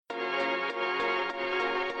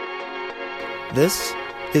This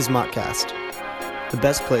is Mockcast, the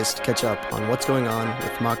best place to catch up on what's going on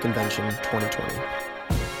with Mock Convention 2020.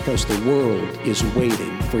 Because the world is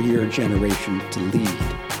waiting for your generation to lead.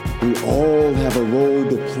 We all have a role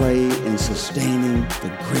to play in sustaining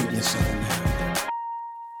the greatness of America.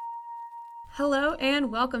 Hello and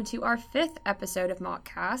welcome to our 5th episode of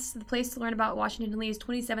Mockcast, the place to learn about Washington Lee's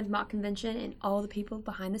 27th Mock Convention and all the people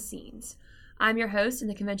behind the scenes. I'm your host and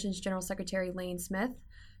the convention's General Secretary, Lane Smith.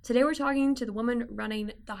 Today we're talking to the woman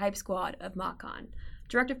running the hype squad of MockCon,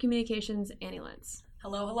 Director of Communications, Annie Lentz.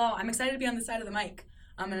 Hello. I'm excited to be on this side of the mic.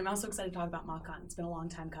 And I'm also excited to talk about MockCon. It's been a long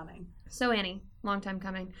time coming. So Annie, long time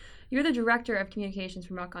coming. You're the Director of Communications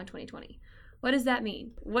for MockCon 2020. What does that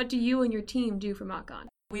mean? What do you and your team do for MockCon?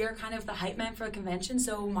 We are kind of the hype men for a convention,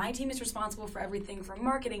 so my team is responsible for everything from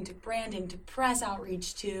marketing to branding to press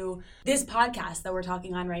outreach to this podcast that we're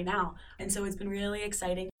talking on right now. And so it's been really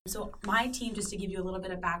exciting. So my team, just to give you a little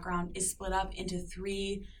bit of background, is split up into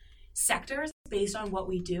 3 sectors based on what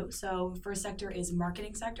we do. So first sector is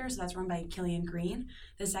marketing sector, so that's run by Killian Green.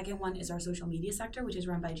 The second one is our social media sector, which is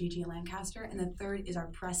run by Gigi Lancaster. And the third is our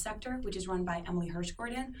press sector, which is run by Emily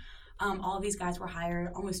Hirsch-Gordon. All of these guys were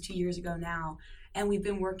hired almost 2 years ago now. And we've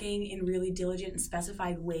been working in really diligent and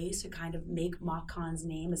specified ways to kind of make MockCon's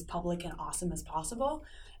name as public and awesome as possible.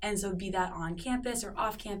 And so be that on campus or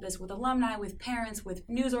off campus, with alumni, with parents, with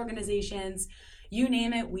news organizations, you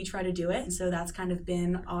name it, we try to do it. And so that's kind of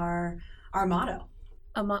been our motto.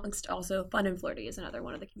 Amongst also fun and flirty is another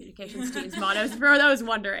one of the communications team's mottos for those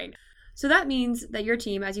wondering. So that means that your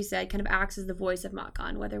team, as you said, kind of acts as the voice of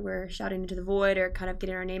MockCon, whether we're shouting into the void or kind of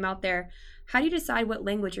getting our name out there. How do you decide what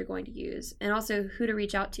language you're going to use and also who to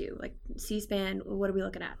reach out to? Like C-SPAN, what are we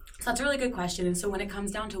looking at? So that's a really good question. And so when it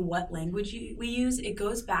comes down to what language we use, it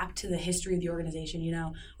goes back to the history of the organization. You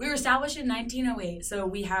know, we were established in 1908, so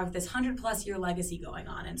we have this 100-plus year legacy going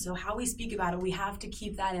on. And so how we speak about it, we have to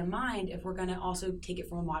keep that in mind if we're going to also take it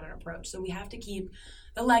from a modern approach. So we have to keep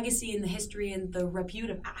the legacy and the history and the repute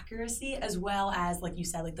of accuracy, as well as, like you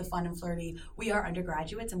said, like the fun and flirty. We are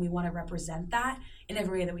undergraduates and we want to represent that in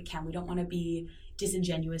every way that we can. We don't want to be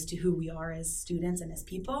disingenuous to who we are as students and as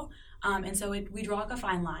people. And so we draw like a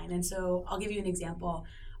fine line. And so I'll give you an example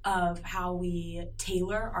of how we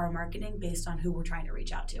tailor our marketing based on who we're trying to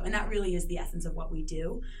reach out to. And that really is the essence of what we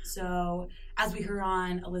do. So as we heard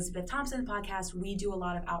on Elizabeth Thompson's podcast, we do a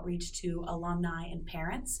lot of outreach to alumni and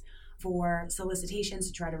parents for solicitations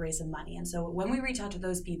to try to raise some money. And so when we reach out to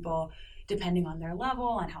those people, depending on their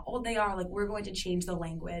level and how old they are, like we're going to change the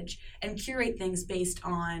language and curate things based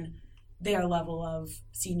on their level of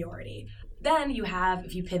seniority. Then you have,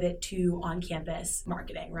 if you pivot to on-campus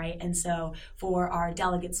marketing, right? And so for our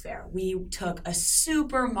delegates fair, we took a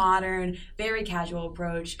super modern, very casual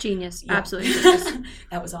approach. Genius, yeah. Absolutely genius.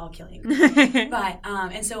 That was all Killian. But,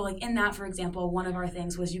 and so like in that, for example, one of our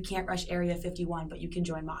things was you can't rush Area 51, but you can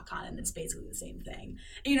join MockCon, and it's basically the same thing.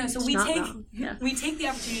 You know, so we take the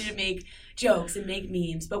opportunity to make jokes and make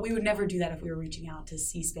memes, but we would never do that if we were reaching out to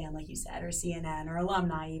C-SPAN, like you said, or CNN, or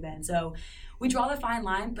alumni even. So we draw the fine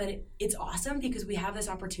line, but it's awesome because we have this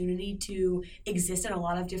opportunity to exist in a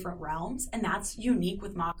lot of different realms, and that's unique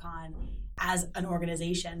with MockCon as an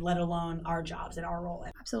organization, let alone our jobs and our role in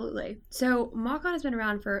it. Absolutely. So MockCon has been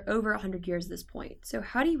around for over 100 years at this point. So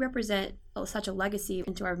how do you represent such a legacy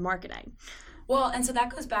into our marketing? Well, and so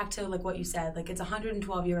that goes back to like what you said, like it's a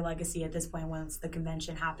 112-year legacy at this point once the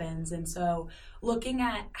convention happens. And so looking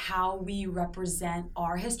at how we represent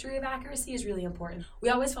our history of accuracy is really important. We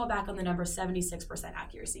always fall back on the number 76%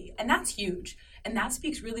 accuracy, and that's huge. And that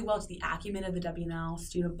speaks really well to the acumen of the WNL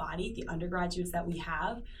student body, the undergraduates that we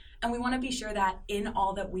have. And we want to be sure that in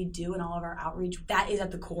all that we do and all of our outreach, that is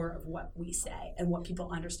at the core of what we say and what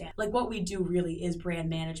people understand. Like what we do really is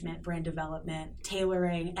brand management, brand development,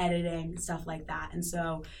 tailoring, editing, stuff like that. And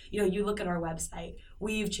so, you know, you look at our website,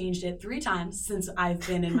 we've changed it 3 times since I've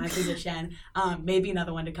been in my position. Maybe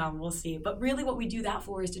another one to come, we'll see. But really what we do that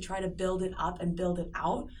for is to try to build it up and build it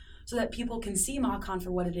out so that people can see MockCon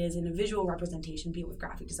for what it is in a visual representation, be it with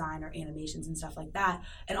graphic design or animations and stuff like that,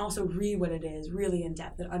 and also read what it is really in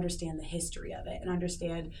depth and understand the history of it and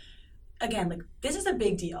understand, again, like this is a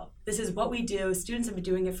big deal. This is what we do. Students have been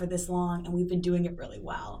doing it for this long, and we've been doing it really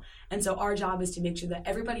well. And so our job is to make sure that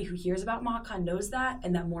everybody who hears about MockCon knows that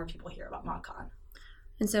and that more people hear about MockCon.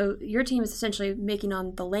 And so your team is essentially making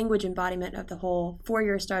on the language embodiment of the whole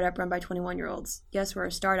 4-year startup run by 21-year-olds. Yes, we're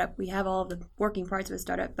a startup. We have all of the working parts of a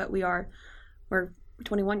startup, but we're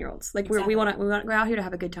 21-year-olds. Like exactly. we're out here to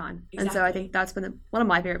have a good time. Exactly. And so I think that's been one of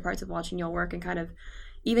my favorite parts of watching y'all work and kind of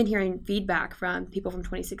even hearing feedback from people from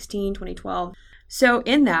 2016, 2012. So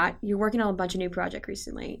in that, you're working on a bunch of new projects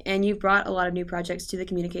recently, and you've brought a lot of new projects to the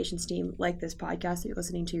communications team, like this podcast that you're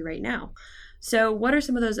listening to right now. So what are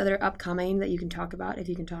some of those other upcoming that you can talk about, if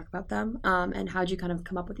you can talk about them, and how'd you kind of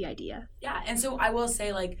come up with the idea? Yeah, and so I will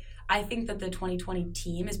say, I think that the 2020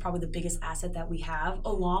 team is probably the biggest asset that we have,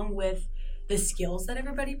 along with the skills that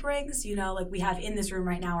everybody brings. We have in this room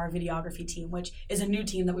right now our videography team, which is a new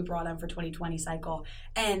team that we brought on for 2020 cycle.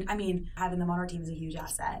 And having them on our team is a huge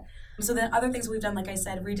asset. So then other things we've done, like I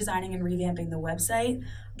said, redesigning and revamping the website.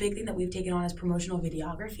 Big thing that we've taken on is promotional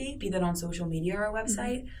videography, be that on social media or our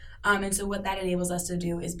website. And so what that enables us to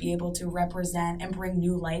do is be able to represent and bring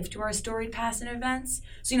new life to our storied past and events.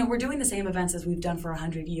 So, we're doing the same events as we've done for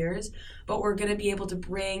 100 years, but we're going to be able to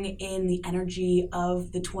bring in the energy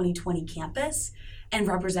of the 2020 campus and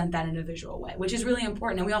represent that in a visual way, which is really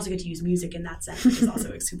important. And we also get to use music in that sense, which is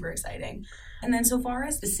also super exciting. And then so far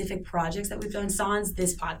as specific projects that we've done, sans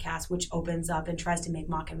this podcast, which opens up and tries to make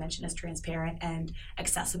Mock Convention as transparent and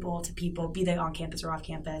accessible to people, be they on campus or off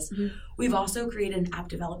campus. We've also created an app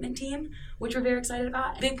development team, which we're very excited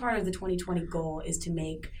about. A big part of the 2020 goal is to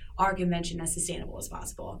make our convention as sustainable as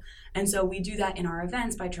possible. And so we do that in our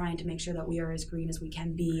events by trying to make sure that we are as green as we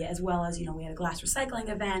can be, as well as, we had a glass recycling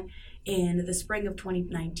event in the spring of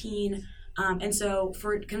 2019. And so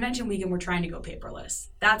for convention weekend, we're trying to go paperless.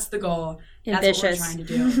 That's the goal. Ambitious. That's what we're trying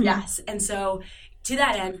to do. Yes. And so to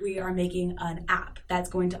that end, we are making an app that's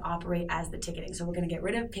going to operate as the ticketing. So we're going to get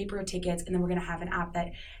rid of paper tickets, and then we're going to have an app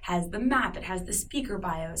that has the map, it has the speaker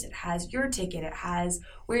bios, it has your ticket, it has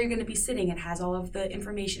where you're going to be sitting, it has all of the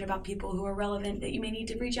information about people who are relevant that you may need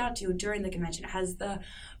to reach out to during the convention, it has the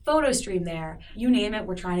photo stream there. You name it,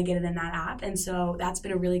 we're trying to get it in that app. And so that's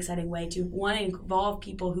been a really exciting way to, one, involve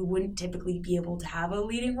people who wouldn't typically be able to have a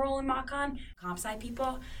leading role in MockCon, comp sci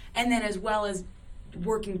people, and then as well as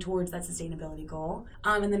working towards that sustainability goal.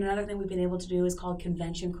 And then another thing we've been able to do is called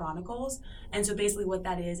Convention Chronicles. And so basically what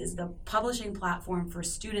that is the publishing platform for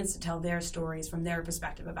students to tell their stories from their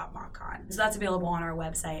perspective about MockCon. So that's available on our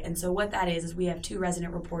website. And so what that is we have 2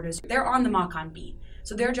 resident reporters. They're on the MockCon beat.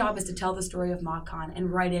 So their job is to tell the story of MockCon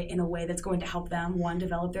and write it in a way that's going to help them, 1,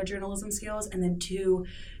 develop their journalism skills, and then 2,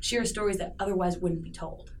 share stories that otherwise wouldn't be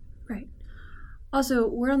told. Right. Also,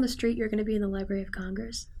 word on the street you're going to be in the Library of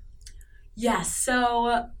Congress. Yes, so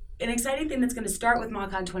an exciting thing that's going to start with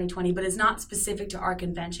MockCon 2020, but is not specific to our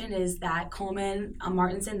convention, is that Coleman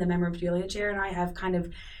Martinson, the memorabilia chair, and I have kind of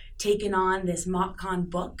taken on this MockCon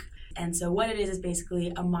book. And so what it is basically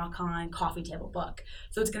a MockCon coffee table book.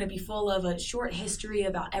 So it's going to be full of a short history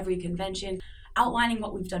about every convention, outlining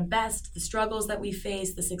what we've done best, the struggles that we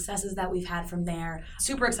faced, the successes that we've had from there.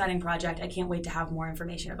 Super exciting project. I can't wait to have more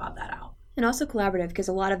information about that out. And also collaborative, because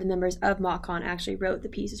a lot of the members of MockCon actually wrote the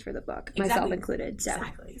pieces for the book, myself included. So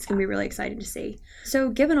it's going to be really exciting to see. So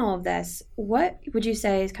given all of this, what would you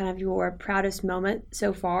say is kind of your proudest moment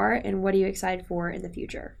so far, and what are you excited for in the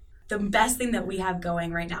future? The best thing that we have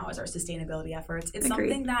going right now is our sustainability efforts. It's Agreed.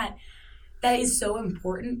 Something that is so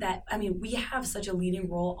important that, we have such a leading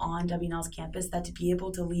role on W&L's campus that to be able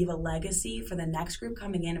to leave a legacy for the next group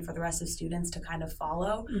coming in and for the rest of students to kind of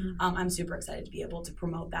follow, I'm super excited to be able to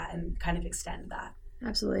promote that and kind of extend that.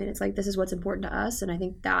 Absolutely. And it's this is what's important to us. And I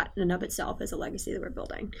think that in and of itself is a legacy that we're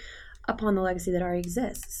building upon the legacy that already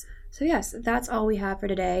exists. So yes, that's all we have for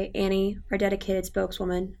today. Annie, our dedicated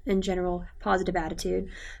spokeswoman and general positive attitude,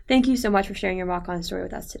 thank you so much for sharing your MockCon story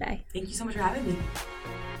with us today. Thank you so much for having me.